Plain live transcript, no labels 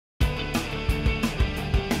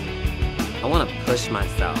I want to push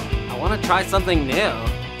myself. I want to try something new.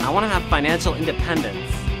 I want to have financial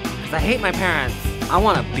independence. Because I hate my parents. I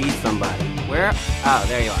want to be somebody. Where? Oh,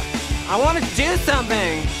 there you are. I want to do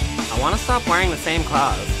something. I want to stop wearing the same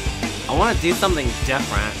clothes. I want to do something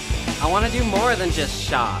different. I want to do more than just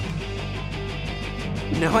shop.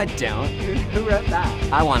 No, I don't. Who wrote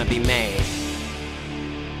that? I want to be made.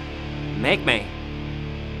 Make me.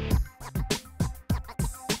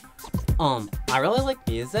 I really like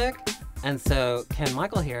music, and so Ken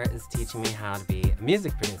Michael here is teaching me how to be a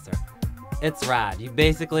music producer. It's rad. You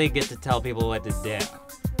basically get to tell people what to do.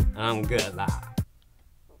 And I'm good at that.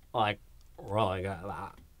 Like, really good at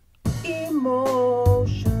that. Emotional,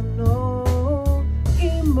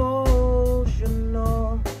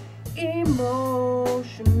 emotional, emotional.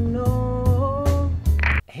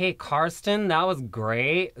 Hey, Karsten, that was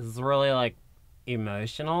great. It was really, like,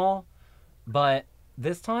 emotional. But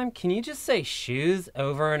this time, can you just say shoes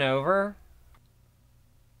over and over?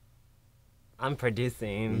 I'm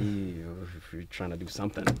producing. If you're trying to do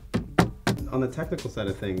something. On the technical side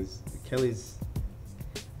of things, Kelly's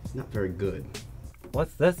not very good.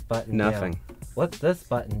 What's this button Nothing. do? What's this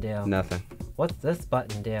button do? Nothing. What's this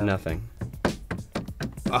button do? Nothing.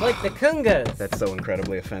 Like the Kungas. That's so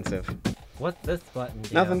incredibly offensive. What's this button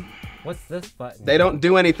do? Nothing. What's this button They don't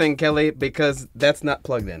do anything, Kelly, because that's not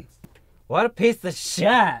plugged in. What a piece of shit!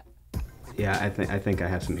 Yeah, I think I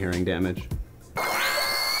have some hearing damage.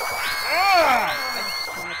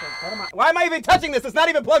 Why am I even touching this? It's not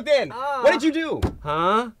even plugged in. What did you do?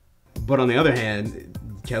 Huh? But on the other hand,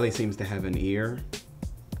 Kelly seems to have an ear.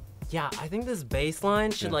 Yeah, I think this bass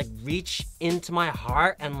line should like reach into my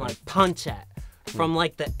heart and like punch it from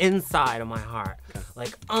like the inside of my heart. Okay.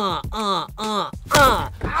 Like,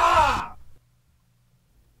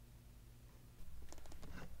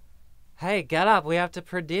 Hey, get up, we have to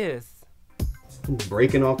produce. I'm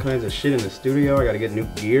breaking all kinds of shit in the studio. I gotta get new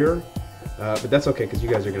gear. But that's okay, because you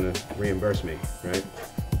guys are gonna reimburse me, right?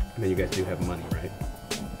 I mean, you guys do have money, right?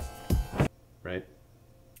 Right?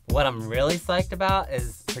 What I'm really psyched about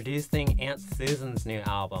is producing Aunt Susan's new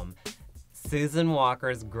album, Susan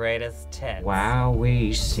Walker's Greatest Hits. While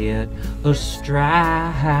we sit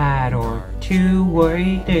astride our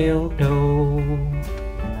two-way dildo.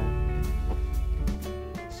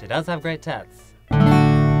 She does have great tits. Oh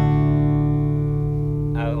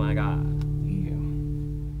my god.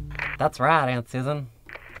 That's right, Aunt Susan.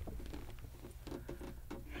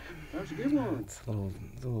 That was a good one. It's a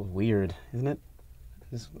little weird, isn't it?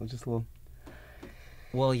 Just a little.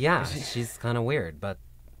 Well, yeah, she's kind of weird, but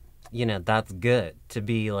you know, that's good. To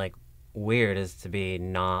be like weird is to be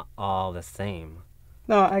not all the same.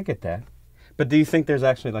 No, I get that. But do you think there's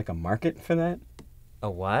actually like a market for that? A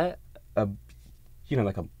what?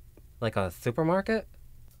 Like a supermarket?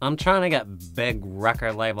 I'm trying to get big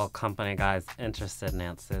record label company guys interested in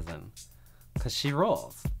Aunt Susan. Cause she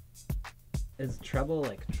rolls. Is trouble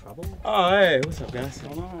like trouble? Oh, hey, what's up, guys? What's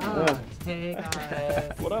going on? Oh, hey,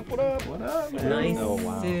 guys. What up, man? Nice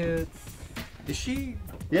wow. suits. Is she?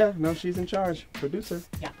 Yeah, no, she's in charge. Producer.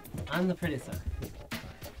 Yeah, I'm the producer.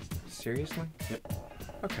 Seriously? Yep.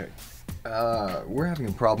 Okay. We're having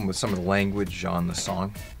a problem with some of the language on the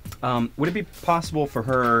song. Would it be possible for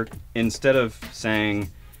her, instead of saying,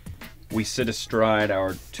 we sit astride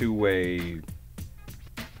our two-way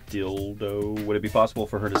dildo, would it be possible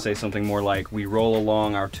for her to say something more like, we roll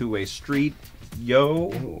along our two-way street,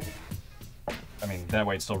 yo? Ooh. I mean, that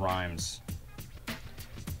way it still rhymes.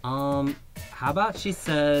 How about she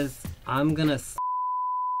says, I'm gonna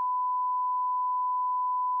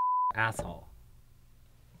asshole.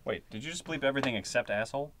 Wait, did you just bleep everything except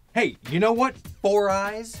asshole? Hey, you know what? 4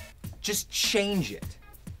 eyes? Just change it.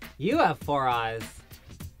 You have 4 eyes.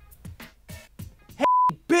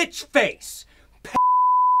 Bitch face!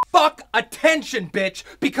 Fuck attention, bitch,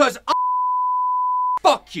 because I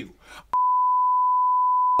fuck you.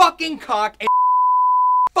 Fucking cock and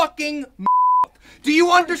fucking mouth. Do you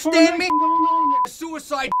understand me?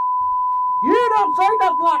 Suicide. You don't say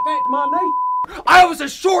nothing like that to my niece. I was a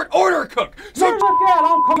short order cook, so Look out,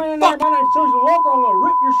 I'm coming in there, my name's Susan Walker, I'm gonna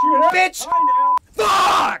rip your shit up. bitch. Right now.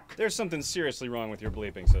 Fuck! There's something seriously wrong with your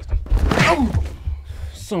bleeping system.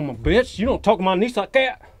 Son of a bitch, you don't talk to my niece like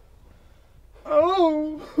that.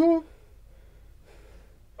 Oh.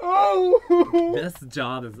 This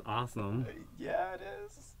job is awesome. Yeah, it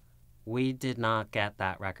is. We did not get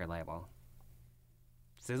that record label.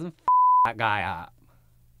 Susan that guy up.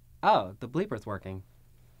 Oh, the bleeper's working.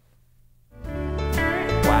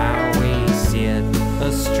 While we sit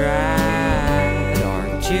astride our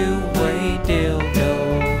two-way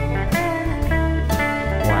dildo.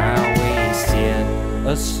 While we sit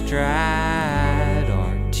astride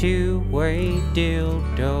our two-way dildo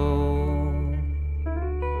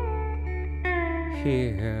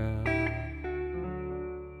here.